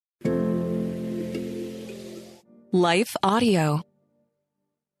Life Audio.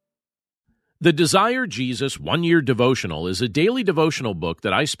 The Desire Jesus 1-Year Devotional is a daily devotional book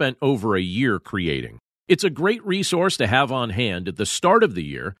that I spent over a year creating. It's a great resource to have on hand at the start of the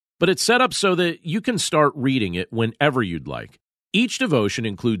year, but it's set up so that you can start reading it whenever you'd like. Each devotion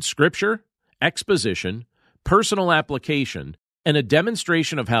includes scripture, exposition, personal application, and a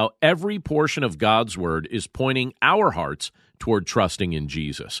demonstration of how every portion of God's Word is pointing our hearts toward trusting in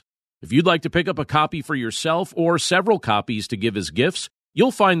Jesus. If you'd like to pick up a copy for yourself or several copies to give as gifts,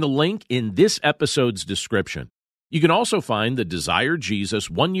 you'll find the link in this episode's description. You can also find the Desire Jesus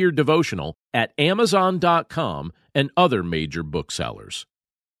 1-Year Devotional at Amazon.com and other major booksellers.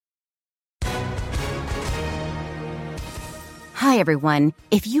 Hi, everyone.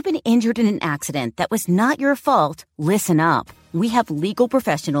 If you've been injured in an accident that was not your fault, listen up. We have legal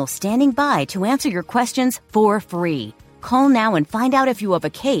professionals standing by to answer your questions for free. Call now and find out if you have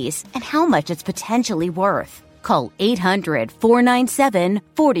a case and how much it's potentially worth. Call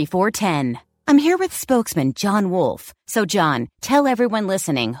 800-497-4410. I'm here with spokesman John Wolf. So, John, tell everyone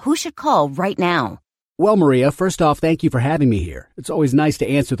listening who should call right now. Well, Maria, first off, thank you for having me here. It's always nice to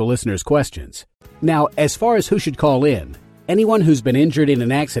answer the listeners' questions. Now, as far as who should call in, anyone who's been injured in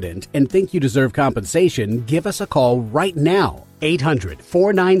an accident and think you deserve compensation, give us a call right now.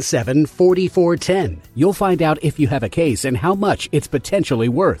 800-497-4410. You'll find out if you have a case and how much it's potentially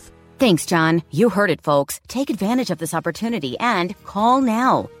worth. Thanks, John. You heard it, folks. Take advantage of this opportunity and call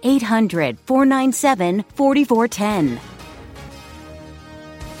now. 800-497-4410.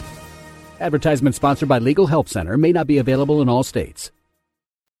 Advertisement sponsored by Legal Help Center. May not be available in all states.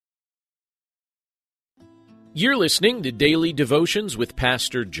 You're listening to Daily Devotions with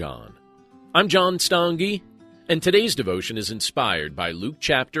Pastor John. I'm John Stange, and today's devotion is inspired by Luke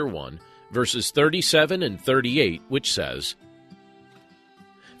chapter 1, verses 37 and 38, which says,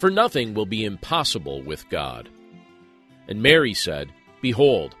 "For nothing will be impossible with God. And Mary said,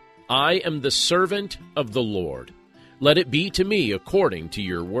 Behold, I am the servant of the Lord. Let it be to me according to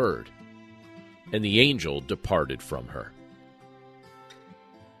your word. And the angel departed from her."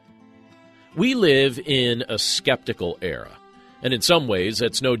 We live in a skeptical era, and in some ways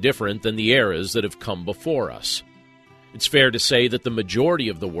that's no different than the eras that have come before us. It's fair to say that the majority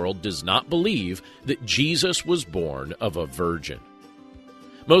of the world does not believe that Jesus was born of a virgin.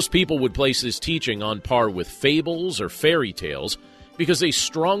 Most people would place his teaching on par with fables or fairy tales because they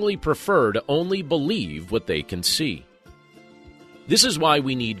strongly prefer to only believe what they can see. This is why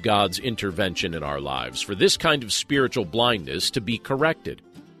we need God's intervention in our lives for this kind of spiritual blindness to be corrected.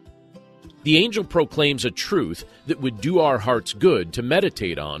 The angel proclaims a truth that would do our hearts good to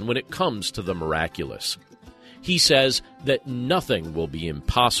meditate on when it comes to the miraculous. He says that nothing will be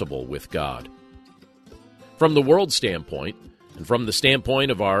impossible with God. From the world standpoint, and from the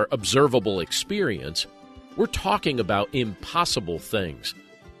standpoint of our observable experience, we're talking about impossible things.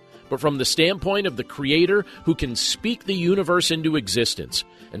 But from the standpoint of the Creator who can speak the universe into existence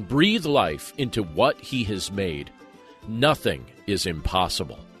and breathe life into what He has made, nothing is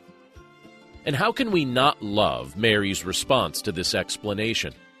impossible. And how can we not love Mary's response to this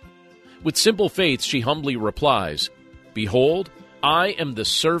explanation? With simple faith, she humbly replies, "Behold, I am the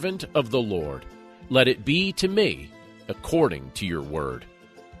servant of the Lord. Let it be to me according to your word."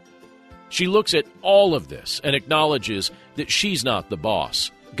 She looks at all of this and acknowledges that she's not the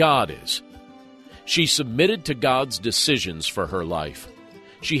boss. God is. She submitted to God's decisions for her life.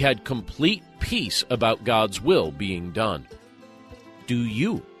 She had complete peace about God's will being done. Do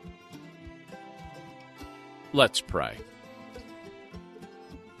you? Let's pray.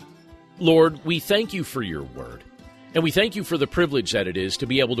 Lord, we thank you for your word, and we thank you for the privilege that it is to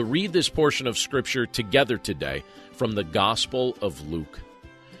be able to read this portion of Scripture together today from the Gospel of Luke.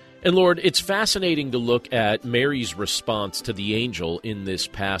 And Lord, it's fascinating to look at Mary's response to the angel in this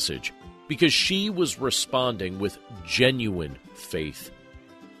passage, because she was responding with genuine faith.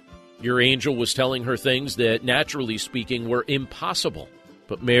 Your angel was telling her things that, naturally speaking, were impossible.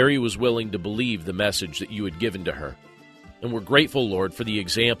 But Mary was willing to believe the message that you had given to her. And we're grateful, Lord, for the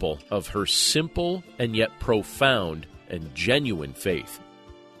example of her simple and yet profound and genuine faith.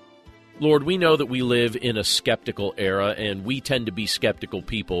 Lord, we know that we live in a skeptical era, and we tend to be skeptical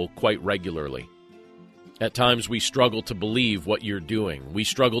people quite regularly. At times we struggle to believe what you're doing. We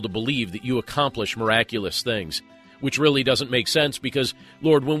struggle to believe that you accomplish miraculous things, which really doesn't make sense because,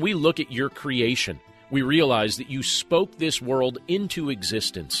 Lord, when we look at your creation, we realize that you spoke this world into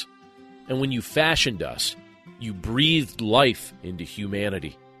existence. And when you fashioned us, you breathed life into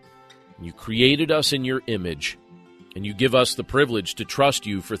humanity. You created us in your image, and you give us the privilege to trust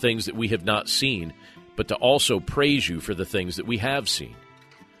you for things that we have not seen, but to also praise you for the things that we have seen.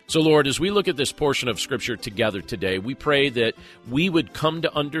 So, Lord, as we look at this portion of Scripture together today, we pray that we would come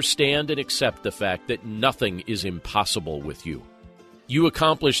to understand and accept the fact that nothing is impossible with you. You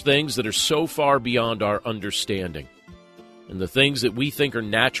accomplish things that are so far beyond our understanding. And the things that we think are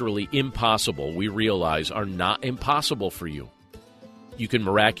naturally impossible, we realize are not impossible for you. You can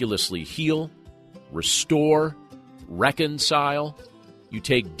miraculously heal, restore, reconcile. You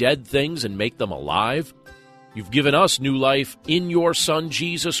take dead things and make them alive. You've given us new life in your Son,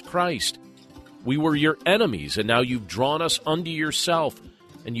 Jesus Christ. We were your enemies, and now you've drawn us unto yourself,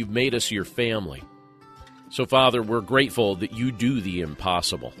 and you've made us your family. So, Father, we're grateful that you do the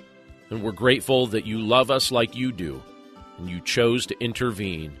impossible, and we're grateful that you love us like you do, and you chose to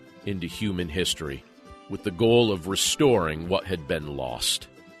intervene into human history with the goal of restoring what had been lost.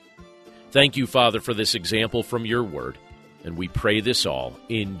 Thank you, Father, for this example from your word, and we pray this all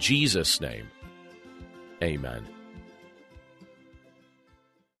in Jesus' name. Amen.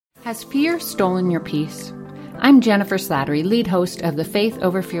 Has fear stolen your peace? I'm Jennifer Slattery, lead host of the Faith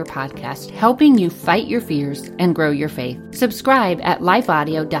Over Fear podcast, helping you fight your fears and grow your faith. Subscribe at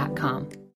lifeaudio.com.